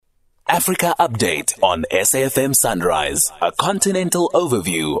Africa Update on SAFM Sunrise, a continental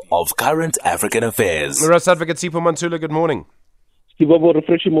overview of current African affairs. Russ Advocate Sipho Mantula, good morning. Sipho,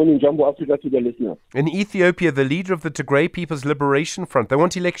 refreshing morning, Jumbo Africa to the listeners. In Ethiopia, the leader of the Tigray People's Liberation Front, they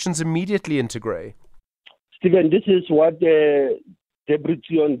want elections immediately in Tigray. Stephen, this is what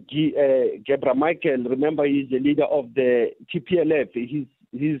Debretsion Gebra Michael, remember he's the leader of the TPLF.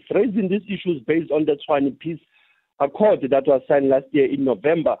 He's raising these issues based on the Tshwane Peace Accord that was signed last year in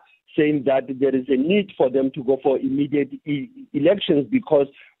November, saying that there is a need for them to go for immediate elections because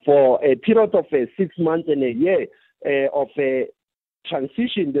for a period of 6 months and a year of a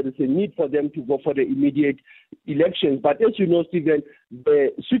transition, there is a need for them to go for the immediate elections. But as you know, Stephen,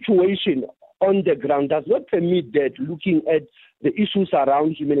 the situation on the ground does not permit that, looking at the issues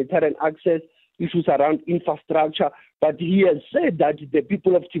around humanitarian access, issues around infrastructure. But he has said that the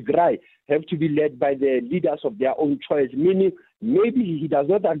people of Tigray have to be led by the leaders of their own choice, meaning maybe he does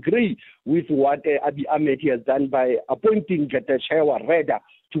not agree with what Abiy Ahmed has done by appointing Getachew Reda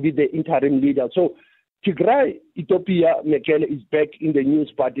to be the interim leader. So Tigray, Ethiopia, Mekele is back in the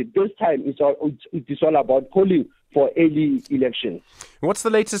news, but this time it is all about calling for early elections. What's the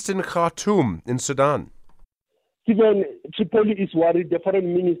latest in Khartoum in Sudan? Stephen, Tripoli is worried. The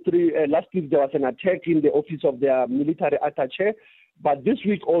foreign ministry, last week there was an attack in the office of their military attaché, but this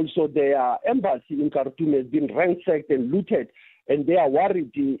week also their embassy in Khartoum has been ransacked and looted, and they are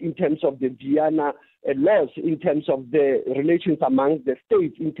worried in terms of the Vienna laws, in terms of the relations among the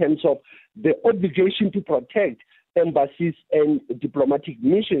states, in terms of the obligation to protect embassies and diplomatic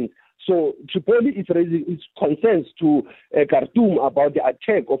missions. So Tripoli is raising its concerns to Khartoum about the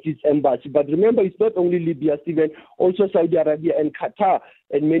attack of its embassy. But remember, it's not only Libya, Stephen, also Saudi Arabia and Qatar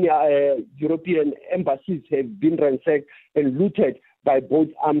and many European embassies have been ransacked and looted by both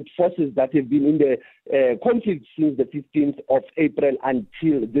armed forces that have been in the conflict since the 15th of April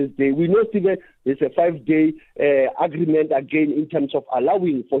until this day. We know, Stephen, there's a 5-day agreement again in terms of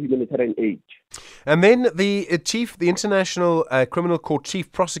allowing for humanitarian aid. And then the International Criminal Court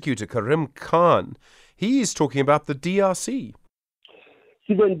Chief Prosecutor, Karim Khan, he is talking about the DRC.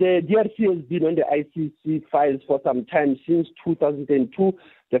 Stephen, the DRC has been on the ICC files for some time, since 2002.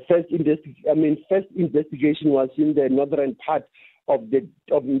 The first investigation was in the northern part of the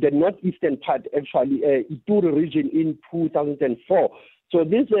northeastern part, actually, Ituri region in 2004. So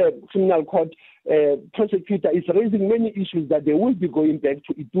this criminal court prosecutor is raising many issues that they will be going back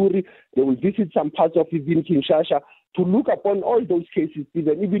to Ituri. They will visit some parts of even Kinshasa to look upon all those cases,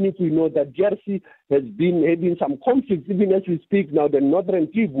 even if we know that DRC has been having some conflicts, even as we speak now, the northern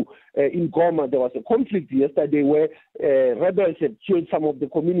Kivu in Goma, there was a conflict yesterday where rebels have killed some of the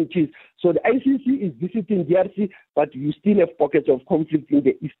communities. So the ICC is visiting DRC, but you still have pockets of conflict in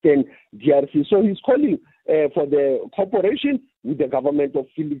the eastern DRC. So he's calling for the cooperation with the government of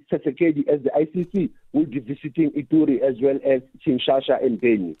Felix Tshisekedi, as the ICC will be visiting Ituri as well as Kinshasa and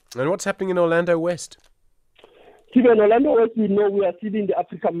Beni. And what's happening in Orlando West? Stephen, Orlando West, we know we are still in the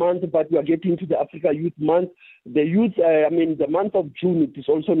Africa month, but we are getting to the Africa Youth Month. The youth, the month of June, it is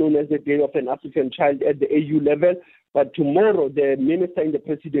also known as the Day of an African Child at the AU level. But tomorrow, the minister in the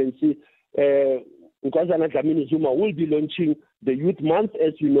presidency, Nkosazana Dlamini Zuma, will be launching the Youth Month,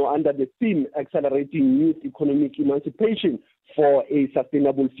 as you know, under the theme Accelerating Youth Economic Emancipation for a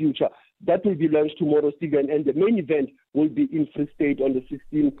Sustainable Future. That will be launched tomorrow, Stephen, and the main event will be in Free State on the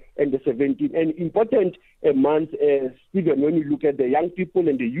 16th and the 17th. An important month, Stephen, when you look at the young people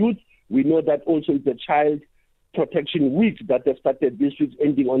and the youth, we know that also it's the Child Protection Week that has started this week,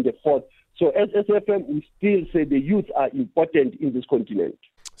 ending on the 4th. So as SFM, we still say the youth are important in this continent.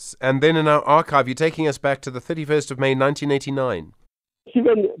 And then in our archive, you're taking us back to the 31st of May, 1989.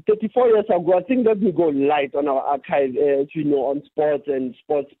 Even 34 years ago, I think that we go light on our archive, as you know, on sports and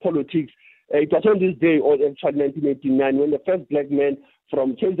sports politics. It was on this day, or actually 1989, when the first black man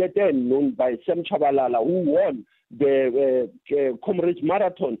from KZN, known by Sam Chabalala, who won the Comrades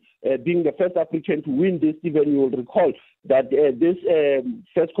Marathon, being the first African to win this. Even you will recall that this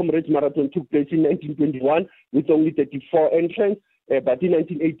first Comrades Marathon took place in 1921 with only 34 entrants. But in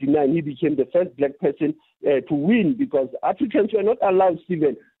 1989, he became the first black person to win, because Africans were not allowed,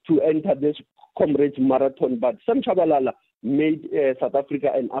 Stephen, to enter this Comrades Marathon. But Sam Chabalala made South Africa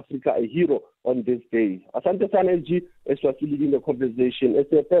and Africa a hero on this day. Asante sana LG, as was leading the conversation,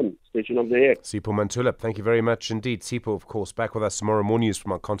 SFM, Station of the Year. Sipho Mantula, thank you very much indeed. Sipho, of course, back with us tomorrow. More news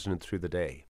from our continent through the day.